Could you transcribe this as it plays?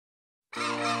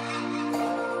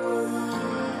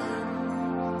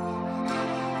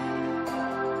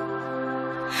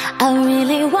I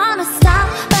really wanna stop,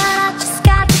 but I just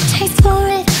got the taste for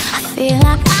it. I feel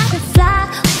like I could fly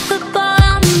with the ball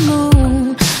on the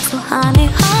moon. So honey,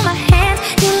 hold my hand,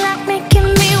 you like making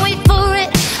me wait for it.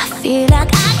 I feel like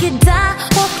I could die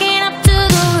walking up to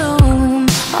the room.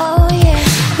 Oh yeah,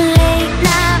 late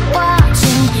night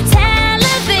watching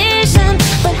television,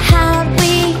 but how'd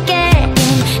we get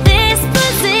in this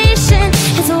position?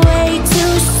 It's way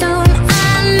too soon.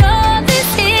 I know this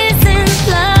isn't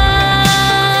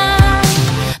love,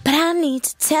 but I need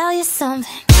to tell you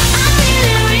something. I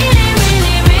really, really,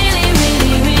 really, really,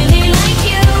 really, really like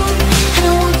you. And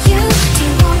I want you. Do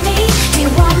you want me? Do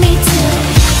you want me to?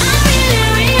 I really,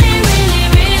 really, really,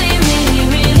 really, really,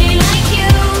 really like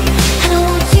you. And I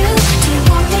want you. Do you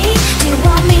want me? Do you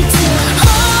want me to?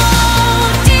 Oh,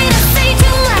 did I say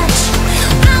too much?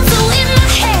 I'm so in my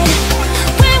head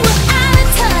when we're out of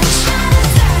touch. I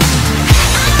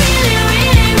really,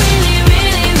 really, really,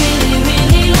 really, really,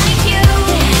 really like you.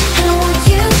 And I want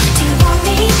you. Do you want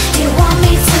me? Do you want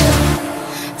me to?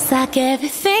 It's like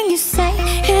everything you say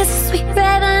is a sweet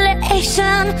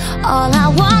revelation. All I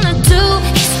wanna do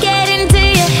is get into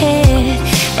your head,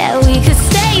 that we could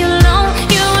stay alone,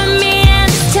 you and me and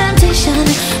this temptation,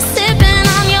 sipping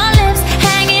on your lips,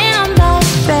 hanging on by a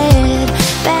thread,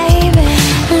 baby.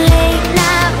 Late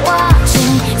night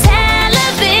watching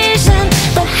television,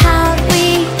 but how'd we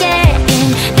get in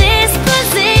this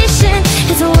position?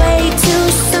 It's way too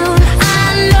soon. I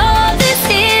know this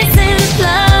isn't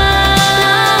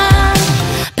love,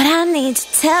 but I need to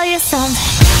tell you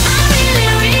something.